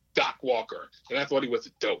Doc Walker, and I thought he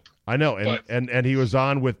was dope. I know, and he was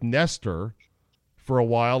on with Nestor for a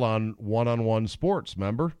while on One-on-One Sports.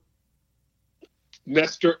 Remember?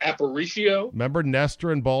 Nestor Aparicio. Remember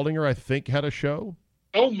Nestor and Baldinger? I think had a show.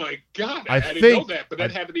 Oh my God! I didn't know that, but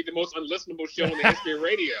that had to be the most unlistenable show in the history of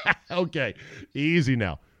radio. Okay, easy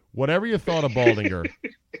now. Whatever you thought of Baldinger,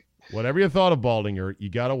 you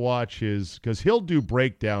got to watch his, because he'll do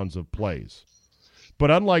breakdowns of plays.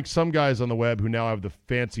 But unlike some guys on the web who now have the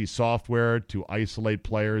fancy software to isolate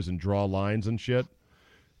players and draw lines and shit,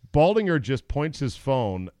 Baldinger just points his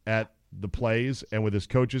phone at the plays and with his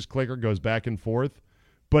coach's clicker goes back and forth.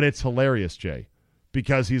 But it's hilarious, Jay,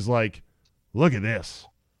 because he's like, look at this.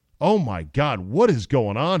 Oh, my God, what is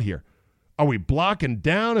going on here? Are we blocking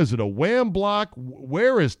down? Is it a wham block?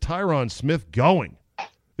 Where is Tyron Smith going?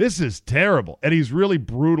 This is terrible. And he's really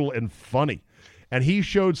brutal and funny. And he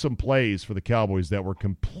showed some plays for the Cowboys that were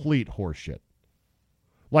complete horseshit.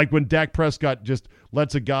 Like when Dak Prescott just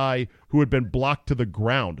lets a guy who had been blocked to the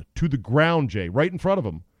ground, Jay, right in front of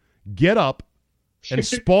him, get up and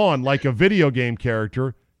spawn like a video game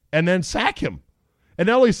character and then sack him. And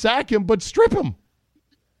not only sack him, but strip him.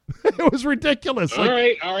 It was ridiculous. All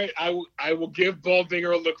right. I will give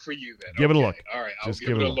Baldinger a look for you then. Give it a look. All right, Just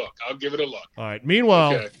give it a look. I'll give it a look. All right.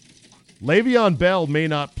 Meanwhile, Okay. Le'Veon Bell may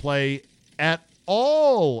not play at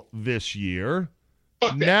all this year.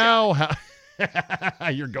 Fuck that Now,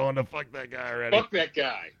 you're going to fuck that guy already. Fuck that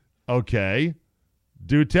guy. Okay.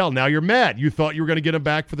 Do tell. Now you're mad. You thought you were going to get him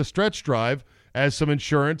back for the stretch drive as some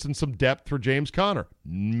insurance and some depth for James Conner.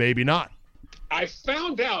 Maybe not. I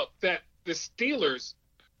found out that the Steelers'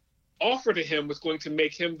 offer to him was going to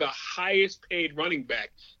make him the highest paid running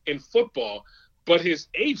back in football, but his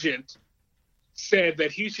agent said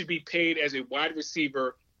that he should be paid as a wide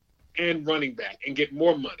receiver and running back and get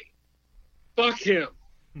more money. Fuck him.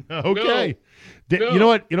 Okay. No. You know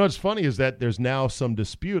what? You know what's funny is that there's now some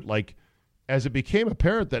dispute. Like, as it became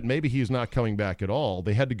apparent that maybe he's not coming back at all,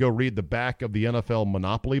 they had to go read the back of the NFL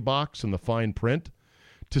Monopoly box in the fine print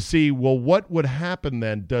to see, well, what would happen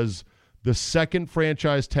then? Does the second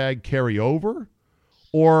franchise tag carry over?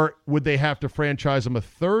 Or would they have to franchise him a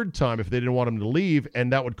third time if they didn't want him to leave,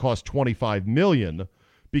 and that would cost $25 million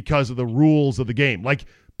because of the rules of the game? Like,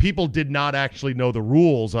 people did not actually know the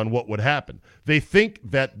rules on what would happen. They think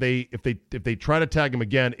that if they try to tag him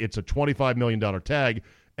again, it's a $25 million tag,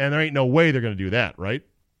 and there ain't no way they're going to do that, right?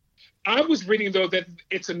 I was reading, though, that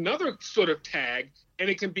it's another sort of tag, and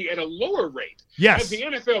it can be at a lower rate. Yes. The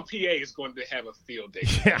NFLPA is going to have a field day.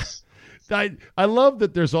 Yes. I love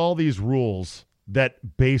that there's all these rules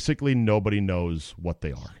that basically nobody knows what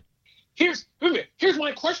they are. Wait a minute. Here's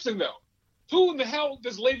my question, though. Who in the hell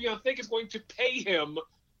does Le'Veon think is going to pay him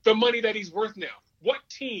the money that he's worth now? What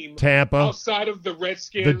team? Tampa. Outside of the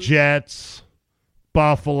Redskins? The Jets.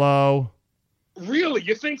 Buffalo. Really?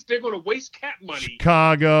 You think they're going to waste cap money?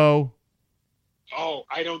 Chicago. Oh,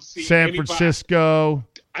 I don't see San anybody. Francisco.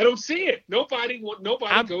 I don't see it. Nobody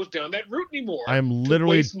goes down that route anymore. I'm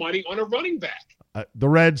literally to waste money on a running back. The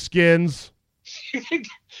Redskins.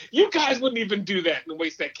 You guys wouldn't even do that and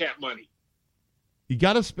waste that cap money. You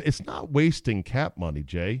got to. It's not wasting cap money,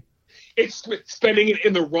 Jay. It's spending it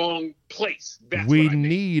in the wrong place. That's we what I think.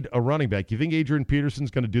 need a running back. You think Adrian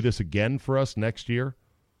Peterson's going to do this again for us next year?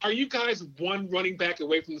 Are you guys one running back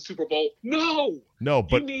away from the Super Bowl? No,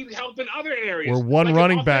 but you need help in other areas. we're one like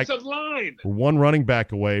running back. Line. We're one running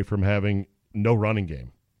back away from having no running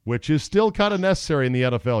game, which is still kind of necessary in the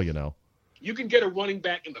NFL. You know, you can get a running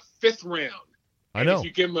back in the 5th round. I know. If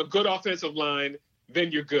you give him a good offensive line,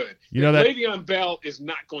 then you're good. You know that Le'Veon Bell is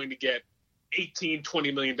not going to get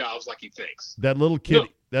 $18-20 million like he thinks. That little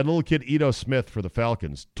kid, Ito Smith for the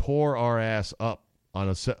Falcons, tore our ass up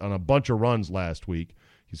on a bunch of runs last week.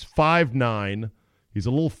 He's 5'9". He's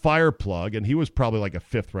a little fire plug, and he was probably like a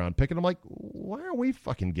 5th round pick. And I'm like, why are we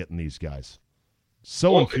fucking getting these guys?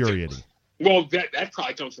 So infuriating. That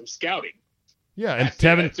probably comes from scouting. Yeah, and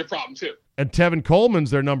that's a problem too. And Tevin Coleman's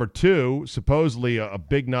their number 2, supposedly a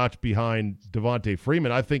big notch behind Devontae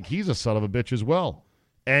Freeman. I think he's a son of a bitch as well.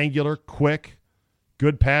 Angular, quick,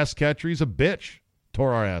 good pass catcher. He's a bitch.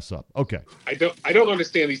 Tore our ass up. Okay. I don't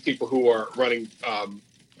understand these people who are running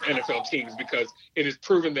NFL teams, because it is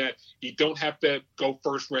proven that you don't have to go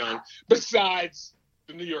 1st round. Besides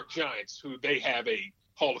the New York Giants, who they have a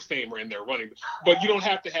Hall of Famer in their running, but you don't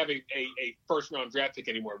have to have a 1st round draft pick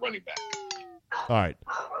anymore running back. All right.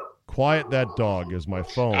 Quiet that dog is my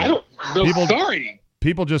phone. I don't know. Sorry.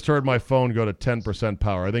 People just heard my phone go to 10%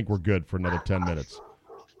 power. I think we're good for another 10 minutes.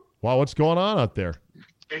 Wow, what's going on out there?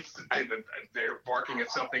 They're barking at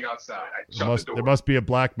something outside. There must be a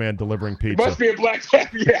black man delivering pizza. There must be a black man,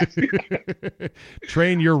 yes.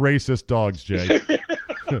 Train your racist dogs, Jay.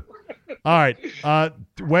 All right.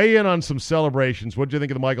 Weigh in on some celebrations. What did you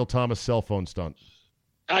think of the Michael Thomas cell phone stunt?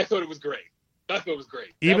 I thought it was great.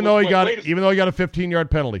 Even though he got a 15-yard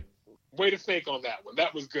penalty. Way to fake on that one.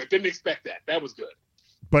 That was good. Didn't expect that. That was good.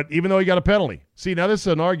 But even though he got a penalty. See, now this is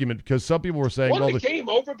an argument because some people were saying, the game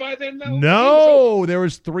over by then, though? No, there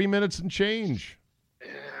was 3 minutes and change.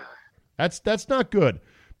 Yeah. That's not good.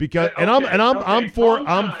 Because I'm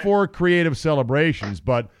for creative celebrations,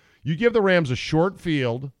 but you give the Rams a short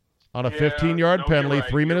field on a 15-yard penalty,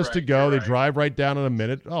 3 minutes to go, they drive right down in a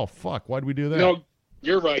minute. Oh fuck, why'd we do that? No,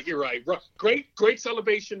 you're right. Great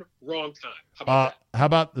celebration, wrong time. How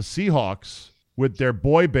about the Seahawks with their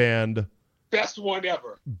boy band? Best one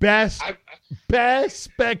ever. Best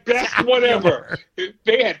one ever.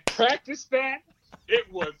 They had practiced that.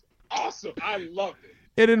 It was awesome. I loved it.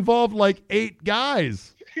 It involved like 8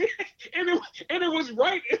 guys. and it was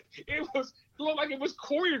right. It looked like it was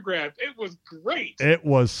choreographed. It was great. It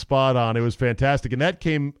was spot on. It was fantastic. And that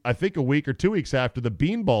came, I think, a week or 2 weeks after the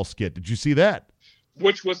Beanball skit. Did you see that?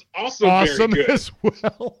 Which was also awesome very good. As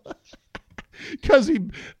well. Because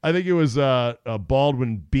I think it was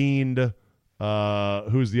Baldwin beaned,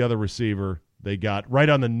 who's the other receiver they got, right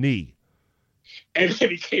on the knee. And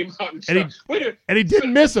then he came out and he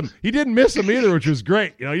didn't miss him. He didn't miss him either, which was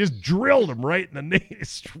great. He just drilled him right in the knee. He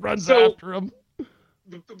just runs after him.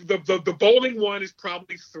 The bowling one is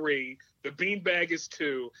probably 3. The beanbag is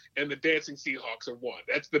 2, and the dancing Seahawks are 1.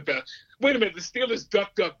 That's the best. Wait a minute, the Steelers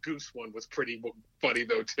Duck Duck Goose one was pretty funny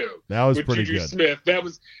though too. That was with pretty Juju good. Smith. That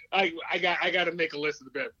was I got to make a list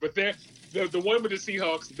of the best. But the one with the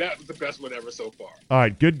Seahawks, that was the best one ever so far. All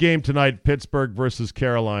right, good game tonight. Pittsburgh versus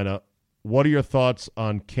Carolina. What are your thoughts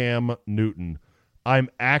on Cam Newton?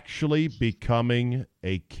 I'm actually becoming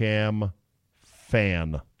a Cam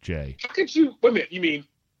fan, Jay. How could you? Wait a minute. You mean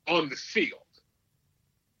on the field?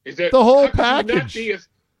 Is that the whole how package?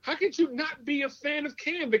 How could you not be a fan of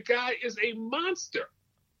Cam? The guy is a monster.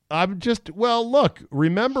 Look,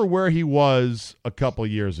 remember where he was a couple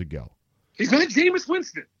years ago. He's not Jameis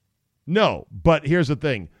Winston. No, but here's the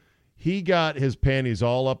thing. He got his panties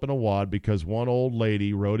all up in a wad because one old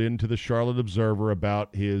lady wrote into the Charlotte Observer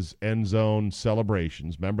about his end zone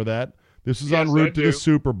celebrations. Remember that? This is en route to the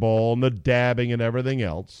Super Bowl and the dabbing and everything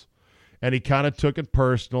else. And he kind of took it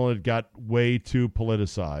personal and it got way too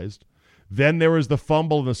politicized. Then there was the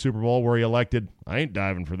fumble in the Super Bowl where he elected, I ain't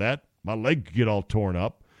diving for that. My leg could get all torn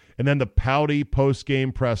up. And then the pouty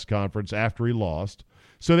post-game press conference after he lost.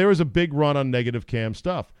 So there was a big run on negative Cam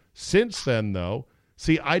stuff. Since then, though,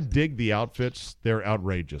 see, I dig the outfits. They're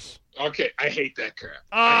outrageous. Okay, I hate that crap.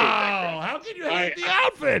 How can you hate the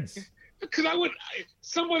outfits? Because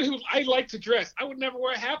someone who I like to dress, I would never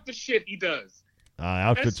wear half the shit he does.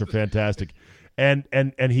 Outfits are fantastic. And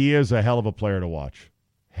he is a hell of a player to watch.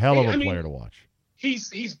 Player to watch.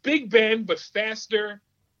 He's Big Ben, but faster.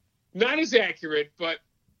 Not as accurate, but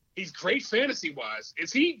he's great fantasy-wise.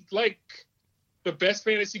 Is he, like, the best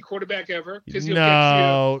fantasy quarterback ever?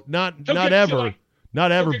 No, not ever.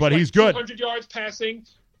 Not ever, but he's good. 200 yards passing,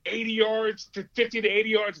 80 yards to 50 to 80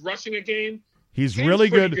 yards rushing a game. He's really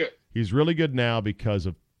good. He's really good now because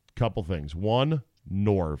of a couple things. One,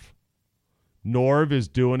 Norv. Norv is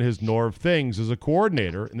doing his Norv things as a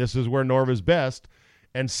coordinator, and this is where Norv is best.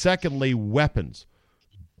 And secondly, weapons.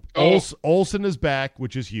 Olsen is back,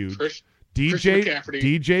 which is huge.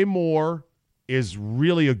 DJ Moore is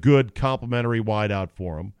really a good complimentary wideout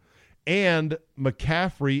for him. And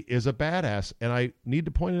McCaffrey is a badass. And I need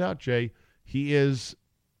to point it out, Jay, he is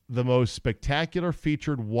the most spectacular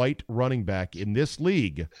featured white running back in this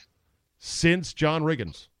league since John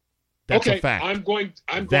Riggins. That's a fact.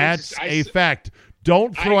 That's a fact.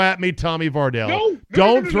 Don't throw at me Tommy Vardell.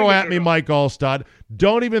 Don't throw at me Mike Allstott.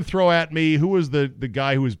 Don't even throw at me who was the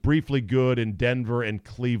guy who was briefly good in Denver and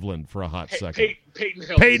Cleveland for a hot second. Peyton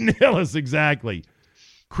Hillis. Peyton Hillis, exactly.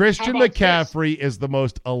 Christian McCaffrey is the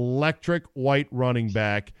most electric white running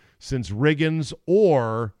back since Riggins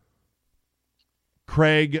or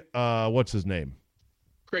Craig, what's his name?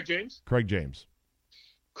 Craig James? Craig James.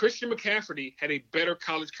 Christian McCaffrey had a better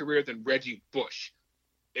college career than Reggie Bush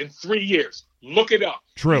in 3 years. Look it up.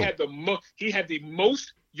 True. He had the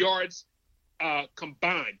most yards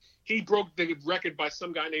combined. He broke the record by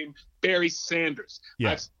some guy named Barry Sanders.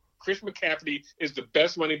 Yes. Christian McCaffrey is the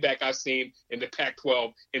best running back I've seen in the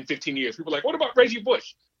Pac-12 in 15 years. People are like, what about Reggie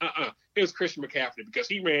Bush? It was Christian McCaffrey because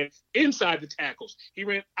he ran inside the tackles. He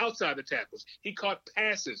ran outside the tackles. He caught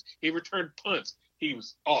passes. He returned punts. He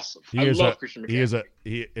was awesome. I love Christian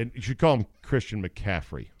McCaffrey. And you should call him Christian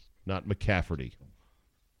McCaffrey, not McCafferty.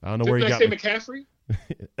 I don't know where you got. Did I say McCaffrey?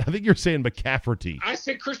 I think you're saying McCafferty. I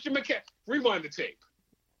said Christian McCaffrey. Rewind the tape.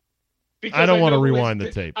 Because I don't want to rewind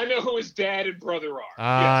the tape. I know who his dad and brother are.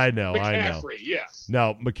 I know. McCaffrey, yes.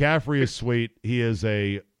 No, McCaffrey is sweet. He is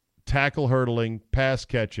a tackle hurdling, pass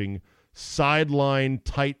catching, sideline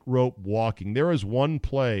tightrope walking. There was one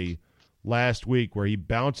play last week where he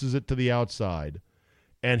bounces it to the outside,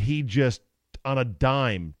 and he just, on a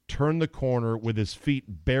dime, turned the corner with his feet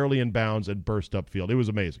barely in bounds and burst upfield. It was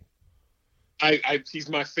amazing. He's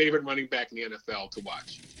my favorite running back in the NFL to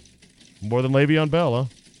watch. More than Le'Veon Bell, huh?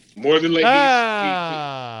 More than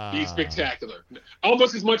Le'Veon. He's spectacular.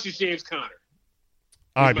 Almost as much as James Conner.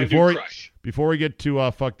 All right, before we get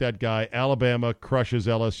to fuck that guy, Alabama crushes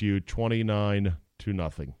LSU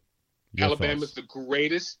 29-0. Alabama's the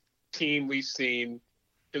greatest team we've seen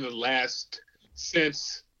in the last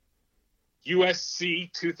since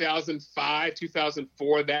USC 2005,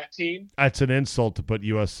 2004, that team. That's an insult to put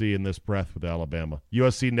USC in this breath with Alabama.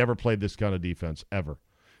 USC never played this kind of defense, ever.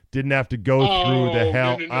 Didn't have to go through the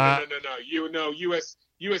hell. No.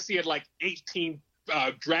 USC had like 18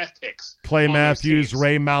 draft picks. Clay Matthews,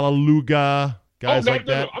 Ray Malaluga, guys like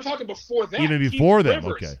that. No. I'm talking before that. Even before them,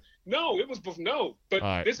 Rivers. okay. No, it was no. But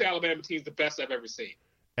right. This Alabama team is the best I've ever seen.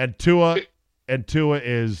 And Tua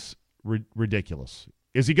is ridiculous.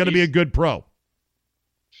 Is he going to be a good pro?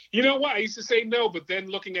 You know what? I used to say no, but then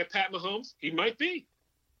looking at Pat Mahomes, he might be.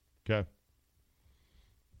 Okay.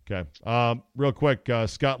 Real quick,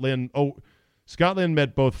 Scott Lynn. Oh, Scott Lynn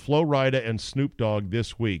met both Flo Rida and Snoop Dogg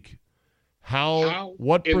this week.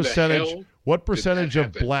 What percentage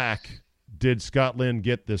of black did Scott Lynn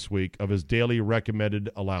get this week of his daily recommended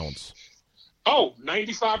allowance? Oh,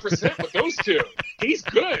 95% with those two. He's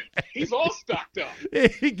good. He's all stocked up.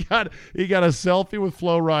 He got a selfie with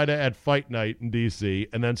Flo Rida at Fight Night in D.C.,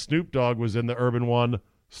 and then Snoop Dogg was in the Urban One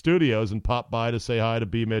studios and popped by to say hi to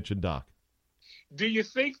B. Mitch and Doc. Do you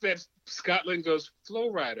think that Scotland goes,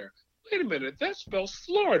 Flo Rida? Wait a minute, that spells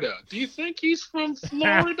Florida. Do you think he's from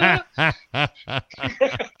Florida?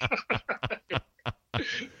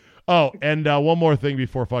 Oh, and one more thing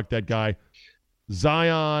before fuck that guy.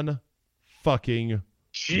 Zion fucking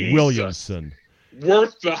Jesus. Williamson.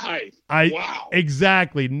 Worth the hype. Wow.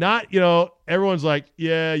 Exactly. Not, everyone's like,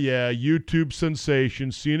 yeah, YouTube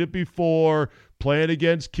sensation, seen it before, playing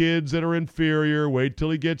against kids that are inferior, wait till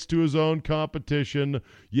he gets to his own competition.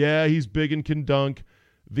 Yeah, he's big and can dunk.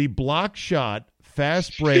 The block shot,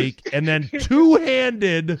 fast break, and then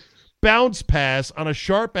two-handed bounce pass on a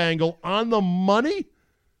sharp angle on the money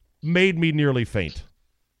made me nearly faint.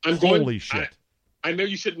 Holy shit. I know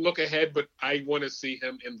you shouldn't look ahead, but I want to see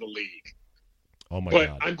him in the league. Oh, my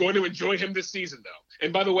God. But I'm going to enjoy him this season, though.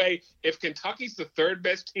 And by the way, if Kentucky's the third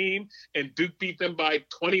best team and Duke beat them by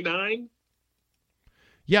 29.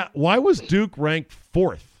 Yeah, why was Duke ranked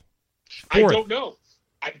fourth? I don't know.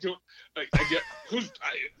 I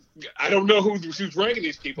don't know who's ranking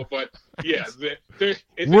these people, but yeah, if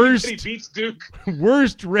anybody beats Duke.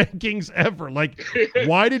 Worst rankings ever. Like,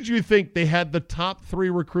 why did you think they had the top 3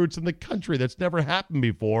 recruits in the country? That's never happened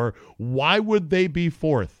before. Why would they be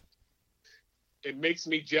fourth? It makes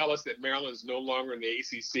me jealous that Maryland's no longer in the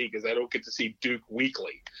ACC because I don't get to see Duke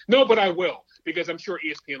weekly. No, but I will because I'm sure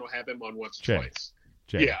ESPN will have them on once or twice.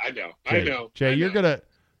 Yeah, I know. Jay, you're gonna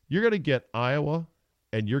get Iowa,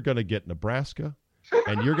 and you're gonna get Nebraska,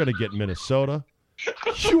 and you're gonna get Minnesota.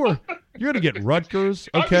 Sure, you're gonna get Rutgers.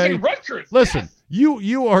 Okay, Rutgers. Listen, yes.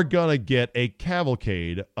 you are gonna get a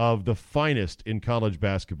cavalcade of the finest in college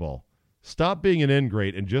basketball. Stop being an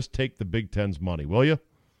ingrate and just take the Big Ten's money, will you?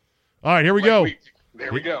 All right, here we go.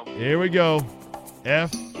 There we go. Here we go.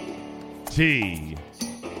 FTG.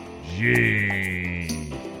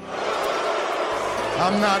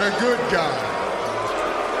 I'm not a good guy.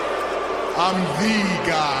 I'm the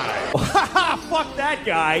guy. Fuck that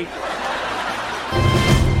guy.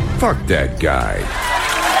 Fuck that guy.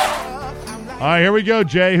 All right, here we go,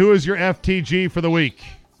 Jay. Who is your FTG for the week?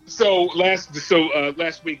 So last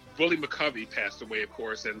week, Willie McCovey passed away, of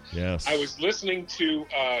course, and yes. I was listening to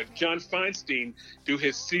John Feinstein do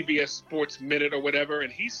his CBS Sports Minute or whatever,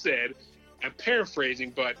 and he said, I'm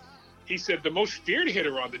paraphrasing, but he said the most feared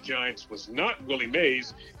hitter on the Giants was not Willie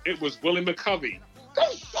Mays, it was Willie McCovey. Go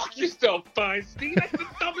fuck yourself, Feinstein. That's the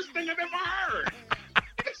dumbest thing I've ever heard.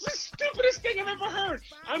 It's the stupidest thing I've ever heard.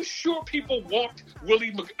 I'm sure people walked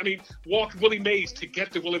Willie Mays to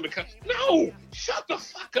get to Willie McCovey. No, shut the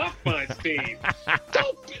fuck up, Feinstein.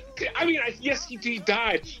 Yes, he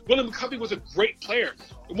died. Willie McCovey was a great player,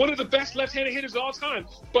 one of the best left-handed hitters of all time.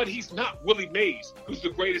 But he's not Willie Mays, who's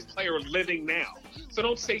the greatest player living now. So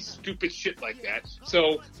don't say stupid shit like that.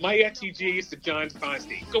 So my FTG is to John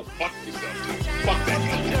Feinstein. Go fuck yourself, dude. Fuck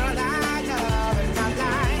that guy.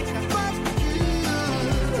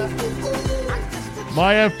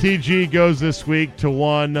 My FTG goes this week to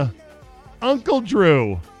one Uncle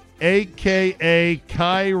Drew, a.k.a.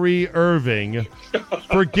 Kyrie Irving,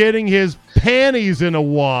 for getting his panties in a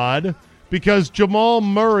wad because Jamal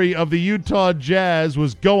Murray of the Utah Jazz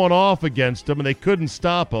was going off against him and they couldn't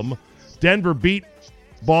stop him. Denver beat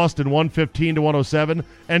Boston 115-107,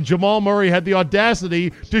 and Jamal Murray had the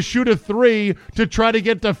audacity to shoot a 3 to try to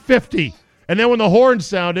get to 50. And then when the horn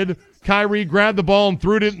sounded, Kyrie grabbed the ball and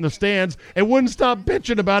threw it in the stands and wouldn't stop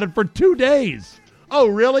bitching about it for 2 days. Oh,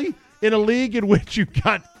 really? In a league in which you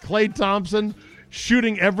got Klay Thompson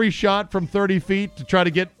shooting every shot from 30 feet to try to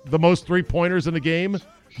get the most three-pointers in the game,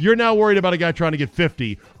 you're now worried about a guy trying to get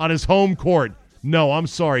 50 on his home court. No, I'm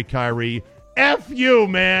sorry, Kyrie. F you,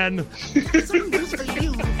 man.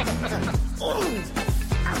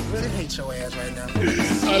 really hate your ass right now.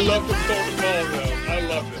 I love the throwing the ball, though. I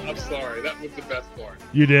loved it. I'm sorry. That was the best part.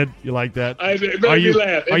 You did? You like that? It made me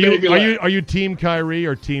laugh. Are you Team Kyrie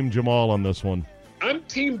or Team Jamal on this one? I'm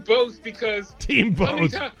team both because... Team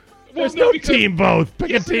both? There's no team both.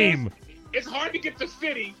 Pick a team. It's hard to get to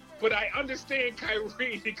 50, but I understand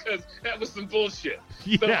Kyrie because that was some bullshit.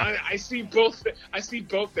 Yeah. So I see both. I see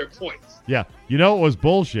both their points. Yeah. You know what was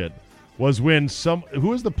bullshit? Was when who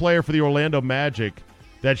was the player for the Orlando Magic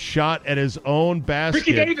that shot at his own basket?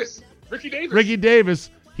 Ricky Davis.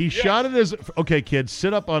 He shot at his... Okay, kids,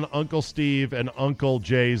 sit up on Uncle Steve and Uncle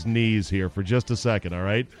Jay's knees here for just a second, all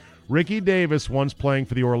right? Ricky Davis, once playing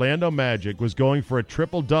for the Orlando Magic, was going for a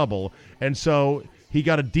triple-double, and so he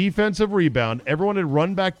got a defensive rebound. Everyone had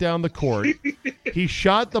run back down the court. He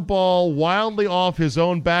shot the ball wildly off his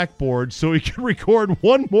own backboard so he could record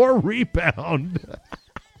one more rebound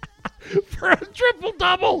for a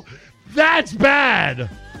triple-double. That's bad.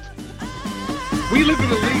 We live in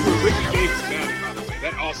a league with Ricky Davis Mounting, by the way.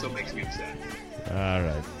 That also makes me upset. All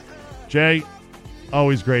right. Jay,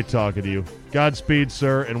 always great talking to you. Godspeed,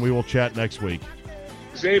 sir, and we will chat next week.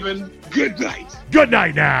 Zabin, good night. Good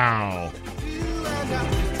night now.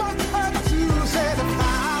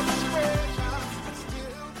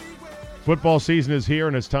 Football season is here,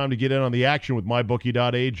 and it's time to get in on the action with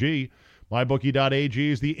MyBookie.ag. MyBookie.ag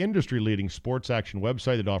is the industry-leading sports action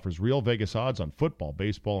website that offers real Vegas odds on football,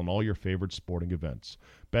 baseball, and all your favorite sporting events.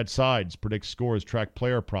 Bet sides, predict scores, track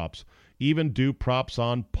player props, even do props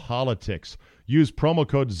on politics. Use promo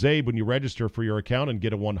code ZABE when you register for your account and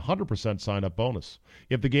get a 100% sign-up bonus.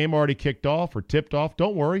 If the game already kicked off or tipped off,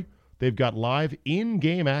 don't worry. They've got live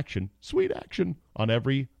in-game action, sweet action, on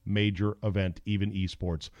every major event, even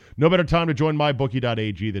esports. No better time to join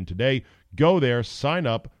MyBookie.ag than today. Go there, sign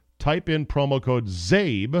up, type in promo code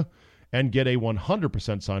ZABE, and get a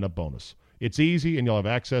 100% sign-up bonus. It's easy, and you'll have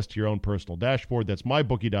access to your own personal dashboard. That's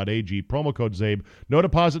MyBookie.ag, promo code ZABE. No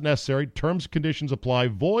deposit necessary. Terms and conditions apply.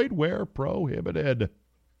 Void where prohibited.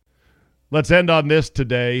 Let's end on this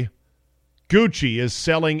today. Gucci is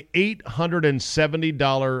selling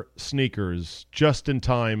 $870 sneakers just in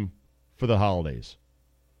time for the holidays.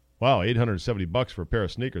 Wow, $870 for a pair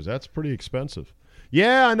of sneakers. That's pretty expensive.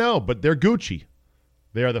 Yeah, I know, but they're Gucci.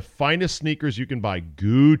 They are the finest sneakers you can buy.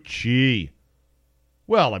 Gucci.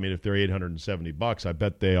 Well, I mean, if they're $870, I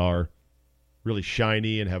bet they are really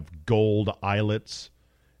shiny and have gold eyelets.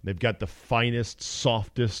 They've got the finest,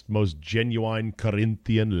 softest, most genuine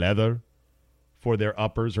Corinthian leather for their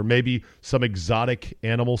uppers, or maybe some exotic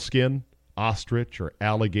animal skin, ostrich or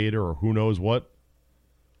alligator or who knows what.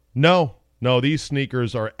 No, these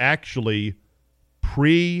sneakers are actually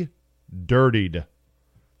pre-dirtied.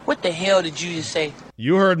 What the hell did you just say?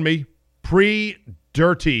 You heard me.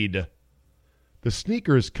 Pre-dirtied. The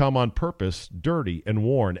sneakers come on purpose, dirty and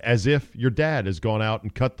worn, as if your dad has gone out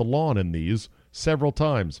and cut the lawn in these several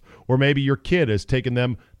times. Or maybe your kid has taken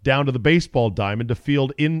them down to the baseball diamond to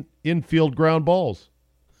field infield ground balls.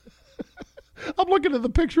 I'm looking at the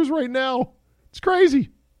pictures right now. It's crazy.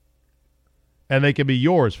 And they can be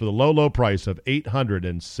yours for the low, low price of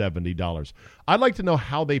 $870. I'd like to know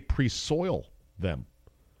how they pre-soil them.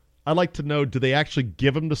 I'd like to know, do they actually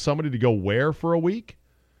give them to somebody to go wear for a week?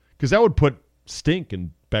 Because that would put stink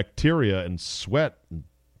and bacteria and sweat and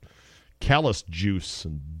callus juice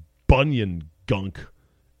and bunion gunk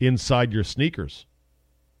inside your sneakers.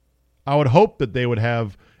 I would hope that they would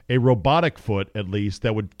have a robotic foot, at least,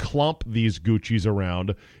 that would clump these Guccis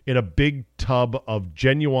around in a big tub of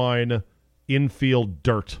genuine infield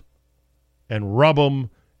dirt and rub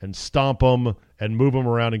them and stomp them and move them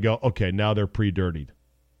around and go, okay, now they're pre-dirtied.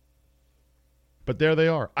 But there they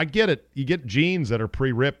are. I get it. You get jeans that are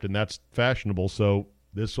pre-ripped, and that's fashionable, so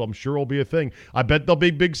this, I'm sure, will be a thing. I bet they'll be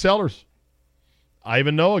big sellers. I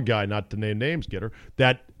even know a guy, not to name names, Getter,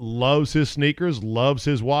 that loves his sneakers, loves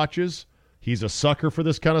his watches. He's a sucker for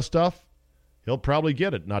this kind of stuff. He'll probably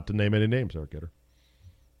get it, not to name any names, Getter.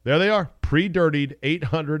 There they are, pre-dirtied,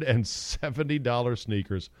 $870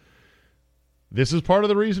 sneakers. This is part of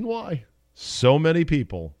the reason why so many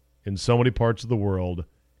people in so many parts of the world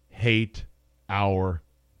hate our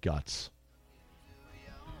guts.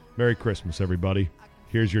 Merry Christmas, everybody.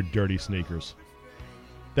 Here's your dirty sneakers.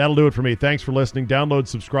 That'll do it for me. Thanks for listening. Download,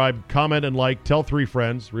 subscribe, comment, and like. Tell 3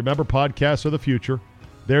 friends. Remember, podcasts are the future.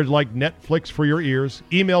 They're like Netflix for your ears.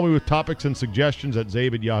 Email me with topics and suggestions at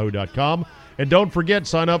zabe@yahoo.com. And don't forget,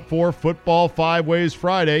 sign up for Football 5 Ways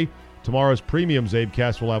Friday. Tomorrow's premium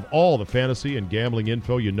Zabecast will have all the fantasy and gambling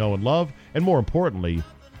info you know and love, and more importantly,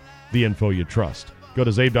 the info you trust. Go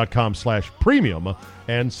to zabe.com/premium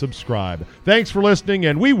and subscribe. Thanks for listening,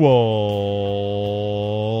 and we will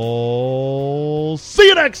see you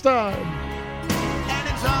you next time.